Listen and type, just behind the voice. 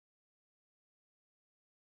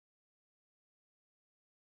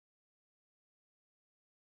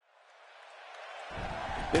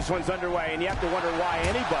This one's underway, and you have to wonder why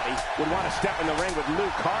anybody would want to step in the ring with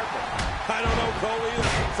Luke Harper. I don't know, Cole, either.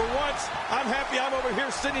 For once, I'm happy I'm over here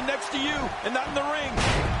sitting next to you and not in the ring.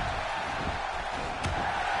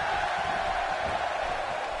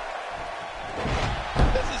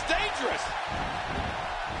 This is dangerous.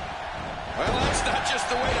 Well, that's not just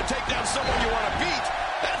the way to take down someone you want to beat.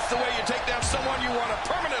 That's the way you take down someone you want to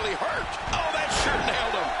permanently hurt. Oh, that sure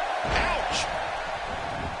nailed him. Ouch.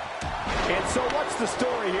 And so what's the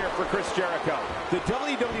story here for Chris Jericho? The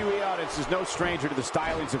WWE audience is no stranger to the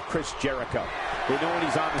stylings of Chris Jericho. They know when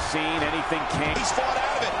he's on the scene, anything can. He's fought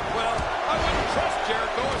out of it. Well, I wouldn't trust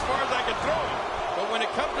Jericho as far as I can throw him. But when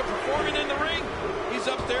it comes to performing in the ring, he's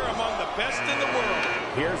up there among the best in the world.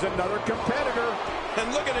 Here's another competitor.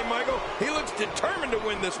 And look at him, Michael. He looks determined to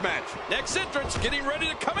win this match. Next entrance, getting ready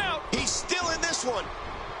to come out. He's still in this one.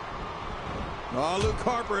 Oh, Luke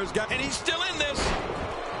Harper has got... And he's still in this.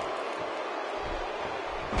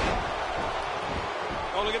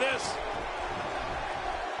 Oh, look at this.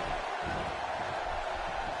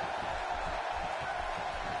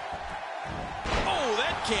 Oh,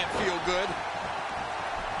 that can't feel good.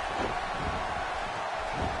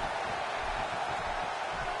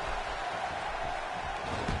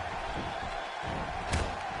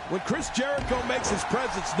 When Chris Jericho makes his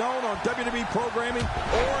presence known on WWE programming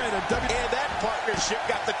or in a WWE... And that partnership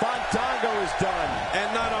got the... Fandango is done.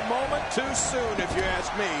 And not a moment too soon, if you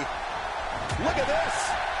ask me. Look at this.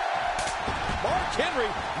 Mark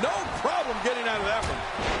Henry, no problem getting out of that one.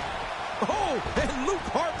 Oh, and Luke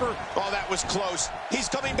Harper. Oh, that was close. He's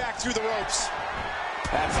coming back through the ropes.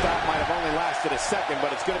 That stop might have only lasted a second,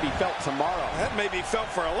 but it's going to be felt tomorrow. That may be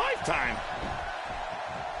felt for a lifetime.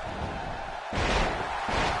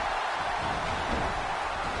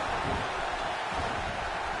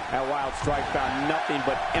 That wild strike found nothing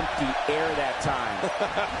but empty air that time.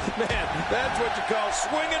 Man, that's what you call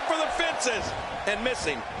swinging for the fences and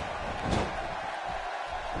missing.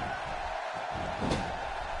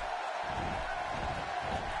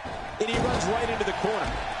 And he runs right into the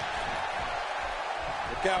corner.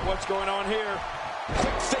 Look out what's going on here.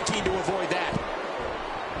 Quick thinking to avoid that.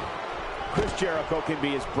 Chris Jericho can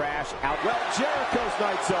be as brash out. Well, Jericho's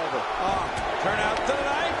night's over. Oh, turn out the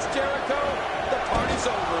lights, Jericho. The party's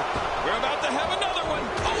over. We're about to have another one.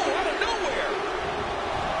 Oh, out of nowhere.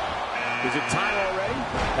 Is it time already?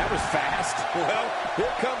 That was fast. Well,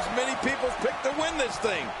 here comes many people's pick to win this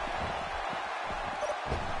thing.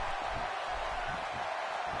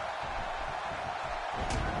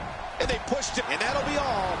 And they pushed it, and that'll be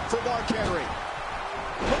all for Mark Henry.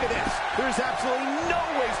 Look at this. There's absolutely no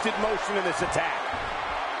wasted motion in this attack.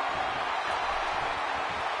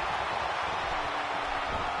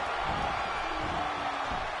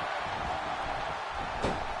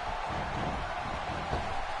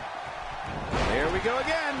 There we go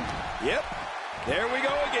again. Yep. There we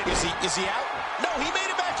go again. Is he out? No, he made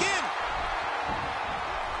it back in.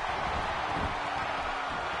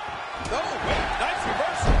 Oh, wait. Nice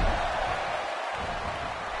reversal.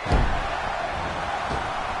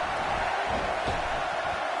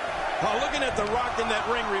 Oh, looking at The Rock in that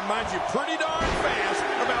ring reminds you pretty darn fast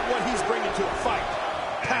about what he's bringing to a fight.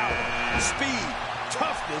 Power, speed,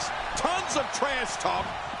 toughness, tons of trash talk,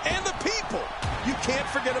 and the people. You can't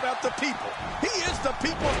forget about the people. He is the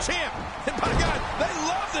people's champ. And by God, they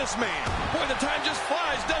love this man. Boy, the time just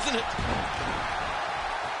flies, doesn't it?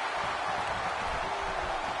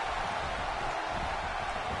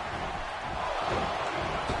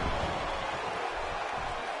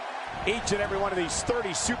 Each and every one of these 30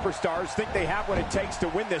 superstars think they have what it takes to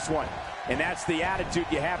win this one. And that's the attitude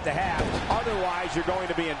you have to have. Otherwise, you're going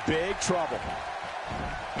to be in big trouble.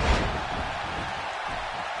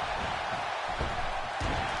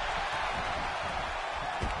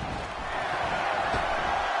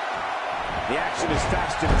 The action is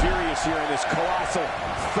fast and furious here in this colossal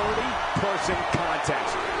 30-person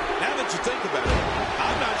contest. Now that you think about it,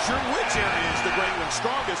 I'm not sure which area is the great one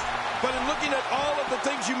strongest, but in looking at all of the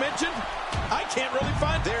things you mentioned, I can't really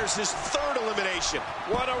find... There's his third elimination.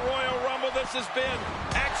 What a Royal Rumble this has been.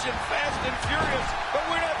 Action fast and furious, but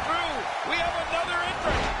we're not through. We have another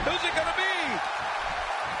entrant. Who's it going to be?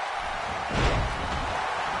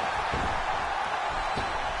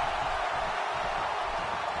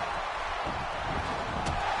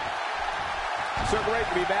 So great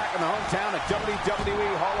to be back in the hometown of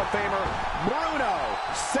WWE Hall of Famer Bruno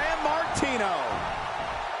Sammartino.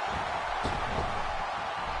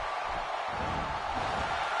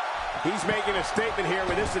 He's making a statement here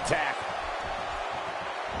with this attack.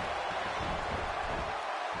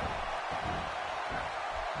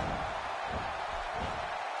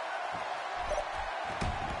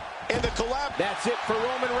 And the collapse. That's it for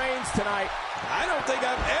Roman Reigns tonight. I don't think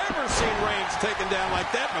I've ever seen Reigns taken down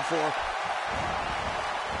like that before.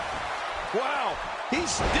 Wow, he's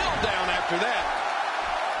still down after that.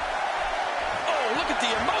 Oh, look at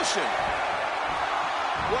the emotion.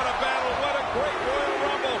 What a battle, what a great Royal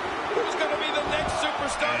Rumble. Who's going to be the next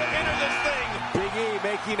superstar to enter this thing? Big E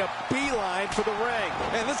making a beeline for the ring.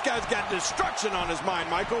 Man, this guy's got destruction on his mind,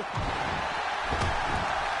 Michael.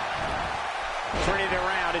 Turning it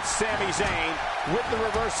around, it's Sami Zayn with the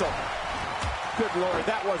reversal. Good Lord,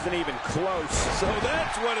 that wasn't even close. So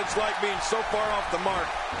that's what it's like being so far off the mark.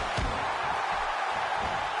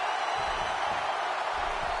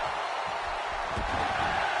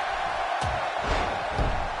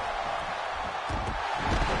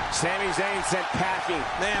 Sami Zayn sent packing.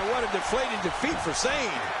 Man, what a deflating defeat for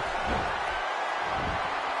Zayn.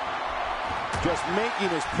 Just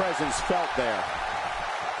making his presence felt there.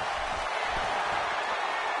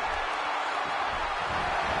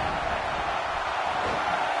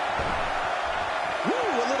 Woo,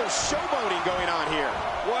 a little showboating going on here.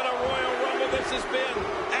 What a Royal Rumble this has been.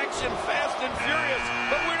 Action fast and furious,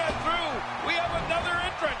 but we're not through. We have another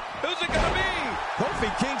entrant. Who's it going to be?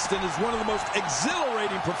 Kofi Kingston is one of the most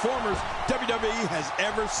exhilarating performers WWE has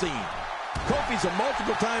ever seen. Kofi's a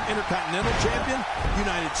multiple-time Intercontinental Champion,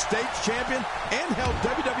 United States Champion, and held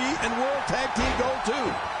WWE and World Tag Team Gold too.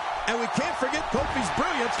 And we can't forget Kofi's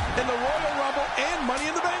brilliance in the Royal Rumble and Money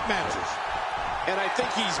in the Bank matches. And I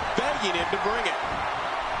think he's begging him to bring it.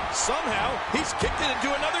 Somehow, he's kicked it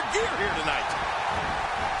into another gear here tonight.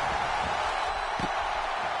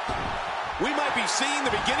 We might be seeing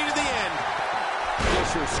the beginning of the end.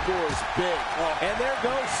 Fisher scores big. And there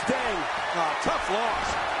goes Sting. Tough loss.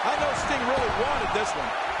 I know Sting really wanted this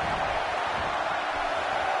one.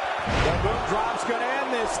 The boom drop's going to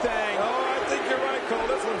end this thing. Oh, I think you're right, Cole.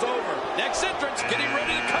 This one's over. Next entrance, getting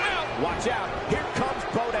ready to come out. Watch out. Here comes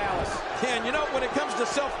Bo Dallas. And you know, when it comes to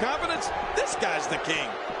self-confidence, this guy's the king.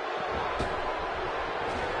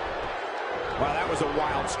 Wow, that was a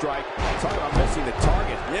wild strike. Talk about missing the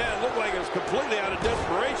target. Yeah, it looked like it was completely out of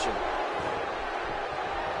desperation.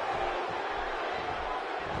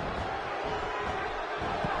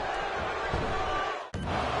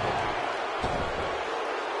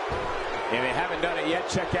 If you haven't done it yet,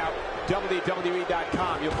 check out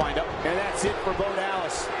WWE.com. You'll find out. And that's it for Bo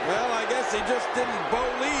Dallas. Well, I guess he just didn't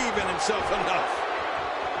believe in himself enough.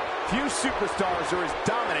 Few superstars are as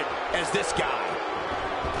dominant as this guy.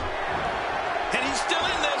 And he's still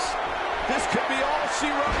in this. This could be all she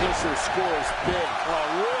wrote. Fisher scores big. Oh,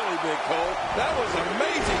 really big, Cole. That was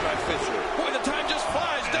amazing by Fisher. Boy, the time just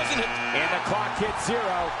flies, doesn't it? And the clock hits 0.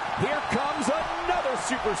 Here comes another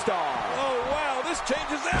superstar. Oh, wow, this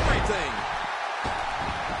changes everything.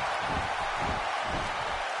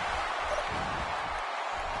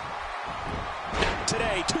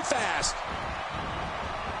 Today, too fast.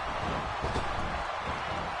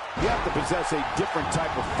 You have to possess a different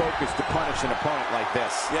type of focus to punish an opponent like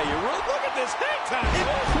this. Yeah, you really look at this hang time.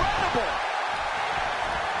 Incredible!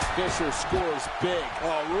 Fisher scores big.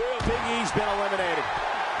 Oh, real Big E's been eliminated.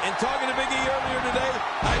 And talking to Big E earlier today,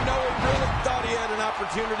 I know he really thought he had an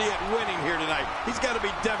opportunity at winning here tonight. He's got to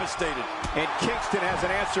be devastated. And Kingston has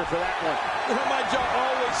an answer for that one. You know, my jaw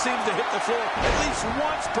always seems to hit the floor at least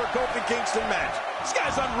once per Kofi Kingston match. This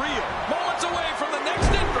guy's unreal. Moments away from the next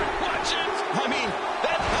entrant. Watch it. I mean,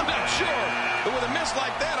 I'm not sure. But with a miss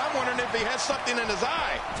like that, I'm wondering if he has something in his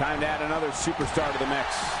eye. Time to add another superstar to the mix.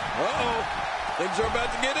 Uh-oh. Things are about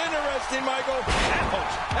to get interesting, Michael.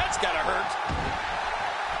 Ouch. That's got to hurt.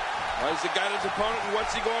 Well, he's got his opponent, and what's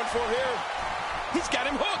he going for here? He's got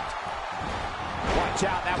him hooked. Watch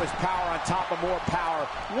out. That was power on top of more power.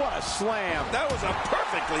 What a slam. That was a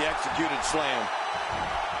perfectly executed slam.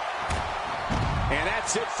 And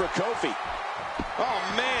that's it for Kofi. Oh,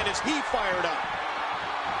 man, is he fired up.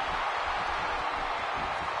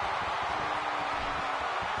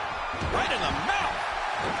 Right in the mouth.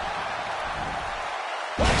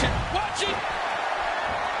 Watch it. Watch it.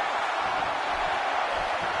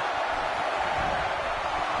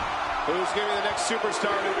 Who's going to be the next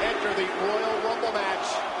superstar to enter the Royal Rumble match?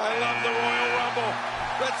 I love the Royal Rumble.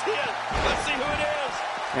 Let's see it. Let's see who it is.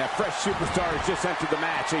 Yeah, fresh superstar has just entered the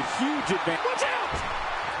match. A huge advantage. Watch out.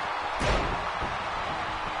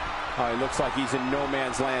 Oh, he looks like he's in no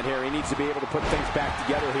man's land here. He needs to be able to put things back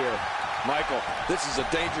together here. Michael, this is a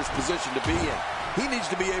dangerous position to be in. He needs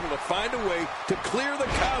to be able to find a way to clear the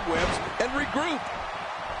cobwebs and regroup.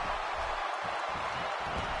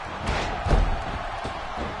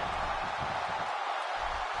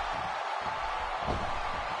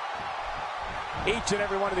 Each and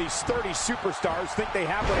every one of these 30 superstars think they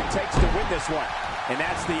have what it takes to win this one. And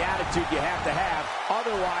that's the attitude you have to have.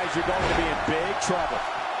 Otherwise, you're going to be in big trouble.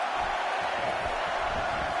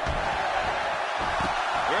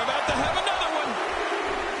 We're about to have another one.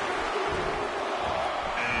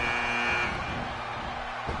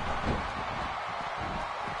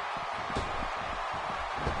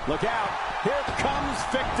 Look out. Here comes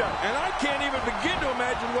Victor. And I can't even begin to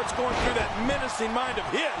imagine what's going through that menacing mind of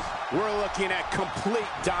his. We're looking at complete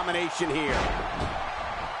domination here.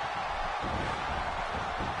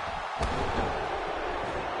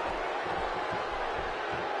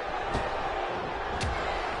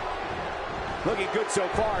 Looking good so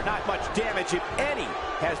far. Not much damage, if any,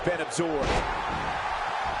 has been absorbed.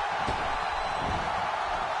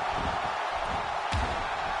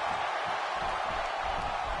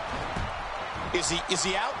 Is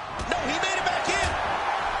he out? No, he made it back in.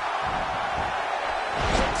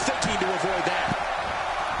 Quick thinking to avoid that.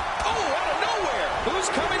 Oh, out of nowhere. Who's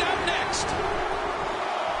coming out next?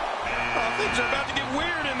 Oh, things are about to get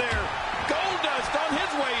weird in there. Goldust on his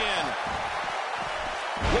way in.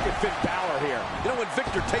 Look at Finn Balor here. You know, when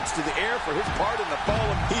Victor takes to the air for his part in the fall,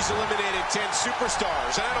 He's eliminated 10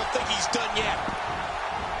 superstars, and I don't think he's done yet.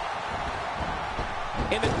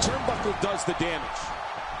 And the turnbuckle does the damage.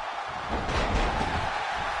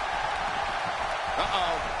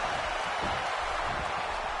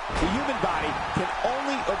 The human body can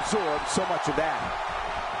only absorb so much of that.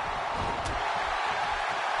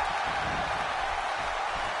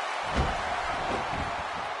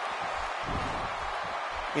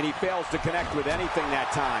 And he fails to connect with anything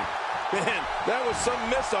that time. man, that was some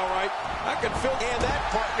miss, all right. I could feel. And that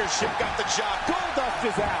partnership got the job. Goldust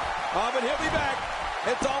is out. Oh, but he'll be back.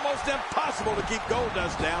 It's almost impossible to keep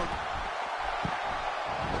Goldust down.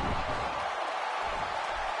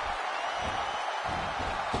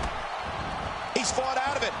 He's fought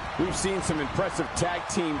out of it. We've seen some impressive tag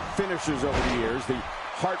team finishers over the years. The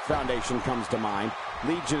Hart Foundation comes to mind.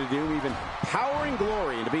 Legion of Doom, even Power and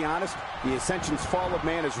Glory. And to be honest, the Ascension's Fall of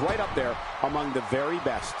Man is right up there among the very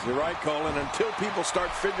best. You're right, Colin. Until people start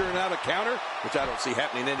figuring out a counter, which I don't see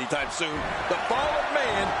happening anytime soon, the Fall of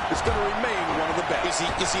Man is going to remain one of the best.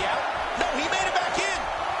 Is he out? No, he made it back in.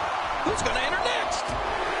 Who's going to enter next?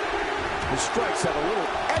 The strikes have a little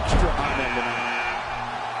extra on them tonight.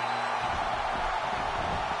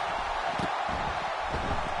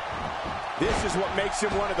 This is what makes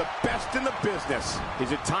him one of the best in the business.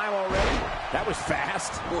 Is it time already? That was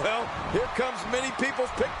fast. Well, here comes many people's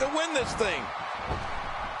pick to win this thing.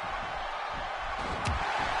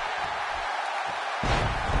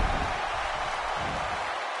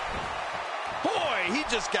 Boy, he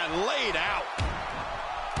just got laid out.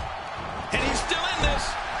 And he's still in this.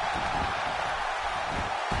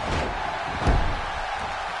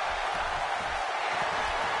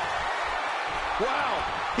 Wow,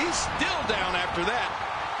 he's still down after that.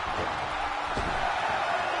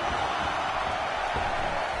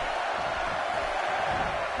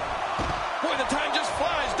 Boy, the time just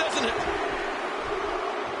flies, doesn't it?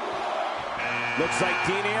 Looks like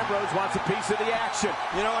Dean Ambrose wants a piece of the action.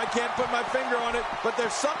 You know, I can't put my finger on it, but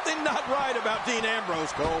there's something not right about Dean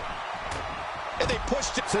Ambrose, Cole. And they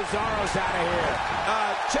pushed it. Cesaro's out of here.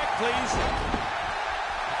 Check, please.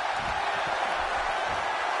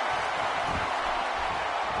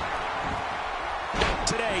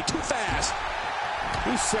 Today, too fast.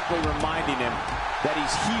 He's simply reminding him that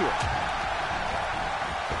he's here.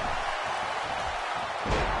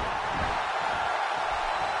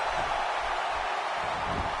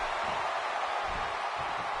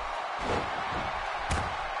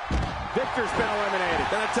 Victor's been eliminated.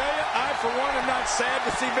 Can I tell you, I, for one, am not sad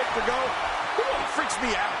to see Victor go. It really freaks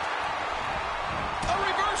me out. A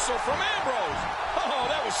reversal from Ambrose.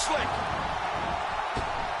 Oh, that was slick.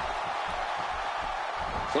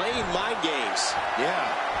 Playing mind games. Yeah,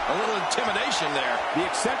 a little intimidation there. The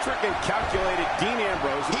eccentric and calculated Dean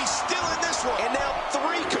Ambrose. He's still in this one. And now 3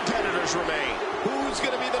 competitors remain. Who's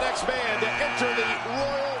going to be the next man to enter the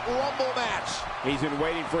Royal Rumble match? He's been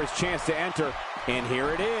waiting for his chance to enter, and here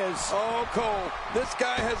it is. Oh, Cole, this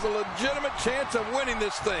guy has a legitimate chance of winning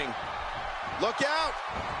this thing. Look out.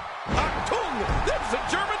 Achtung! That's a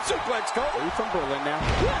German suplex, Cole. Are you from Berlin now?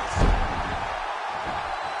 Yes.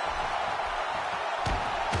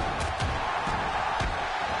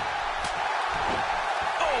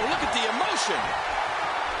 Look at the emotion.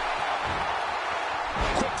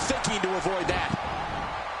 Quick thinking to avoid that.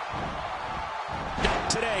 Not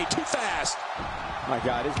today, too fast. My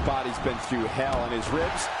God, his body's been through hell, and his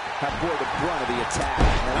ribs have bore the brunt of the attack.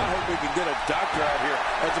 And I hope we can get a doctor out here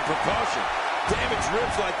as a precaution. Damaged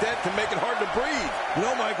ribs like that can make it hard to breathe. You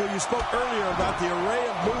know, Michael, you spoke earlier about the array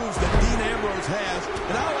of moves that Dean Ambrose has,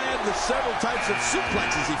 and I'll add the several types of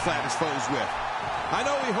suplexes he flattens foes with. I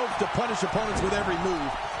know he hopes to punish opponents with every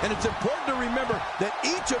move, and it's important to remember that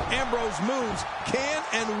each of Ambrose's moves can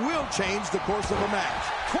and will change the course of a match.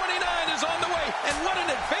 29 is on the way, and what an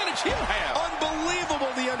advantage he'll have. Unbelievable,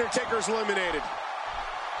 The Undertaker's eliminated.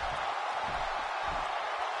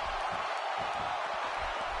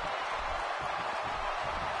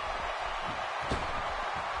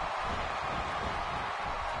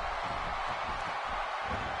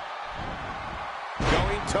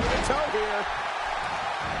 Going toe-to-toe here.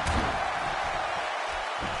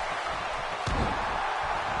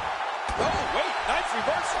 Oh, wait, nice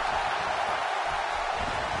reversal.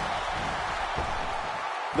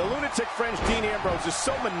 The lunatic French Dean Ambrose is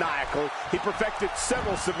so maniacal, he perfected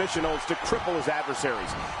several submission holds to cripple his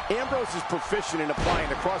adversaries. Ambrose is proficient in applying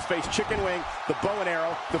the crossface chicken wing, the bow and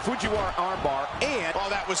arrow, the Fujiwara armbar, and... Oh,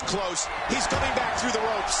 that was close. He's coming back through the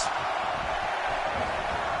ropes.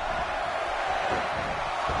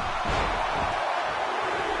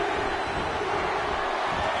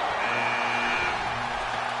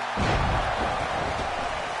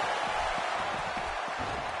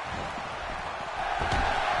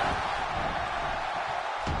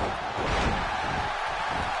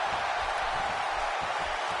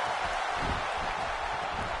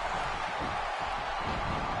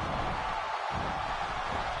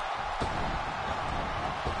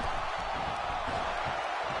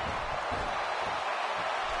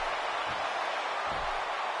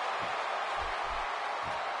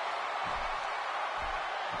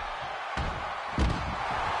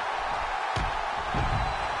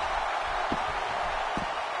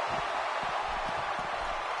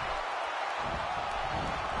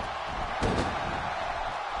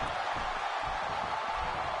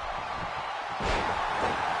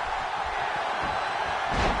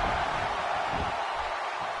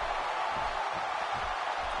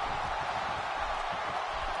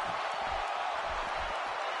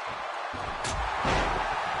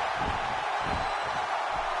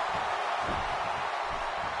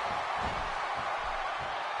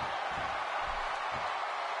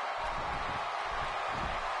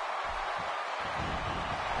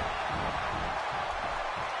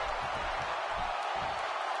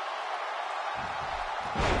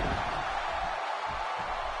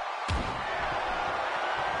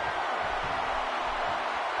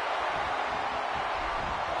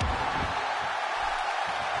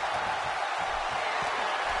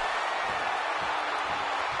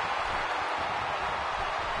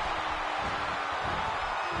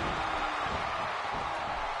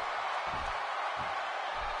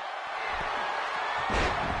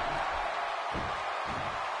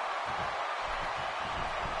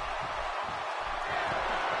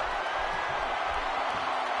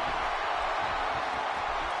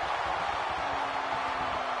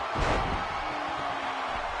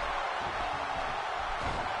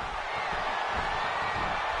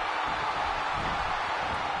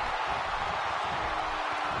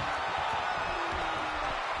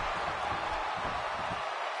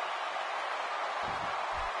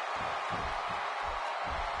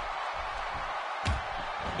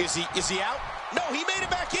 Is he out? No, he made it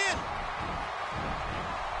back in.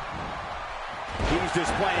 He's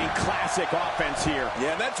displaying classic offense here.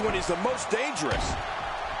 Yeah, that's when he's the most dangerous.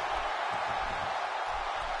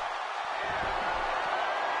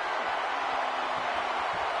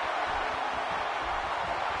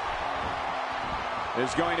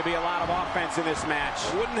 There's going to be a lot of offense in this match.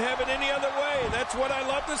 Wouldn't have it any other way. That's what I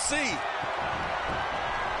love to see.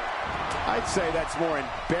 I'd say that's more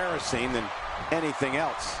embarrassing than anything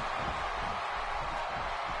else.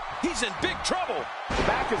 He's in big trouble. The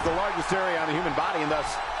back is the largest area on the human body and thus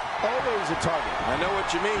always a target. I know what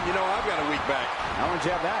you mean. You know, I've got a weak back. How long did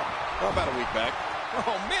you have that? Well, about a week back.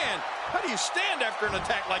 Oh, man. How do you stand after an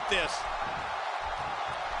attack like this?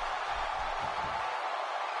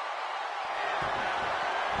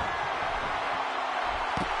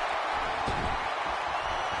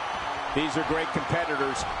 These are great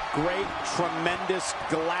competitors, great, tremendous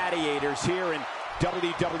gladiators here in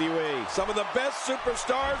WWE. Some of the best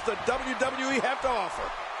superstars the WWE have to offer.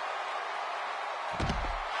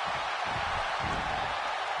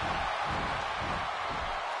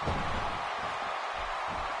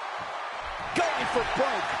 Going for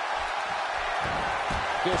broke.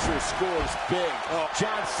 Fisher scores big. Oh.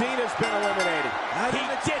 John Cena's been eliminated.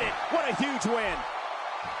 He did it. What a huge win.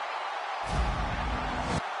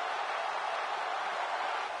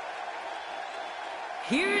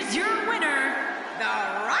 Here's your winner, the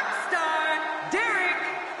Rockstar, Derek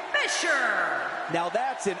finisher. Now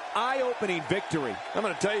that's an eye-opening victory. I'm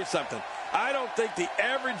going to tell you something. I don't think the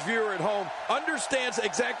average viewer at home understands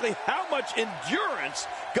exactly how much endurance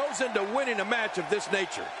goes into winning a match of this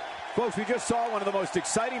nature. Folks, we just saw one of the most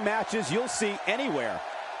exciting matches you'll see anywhere.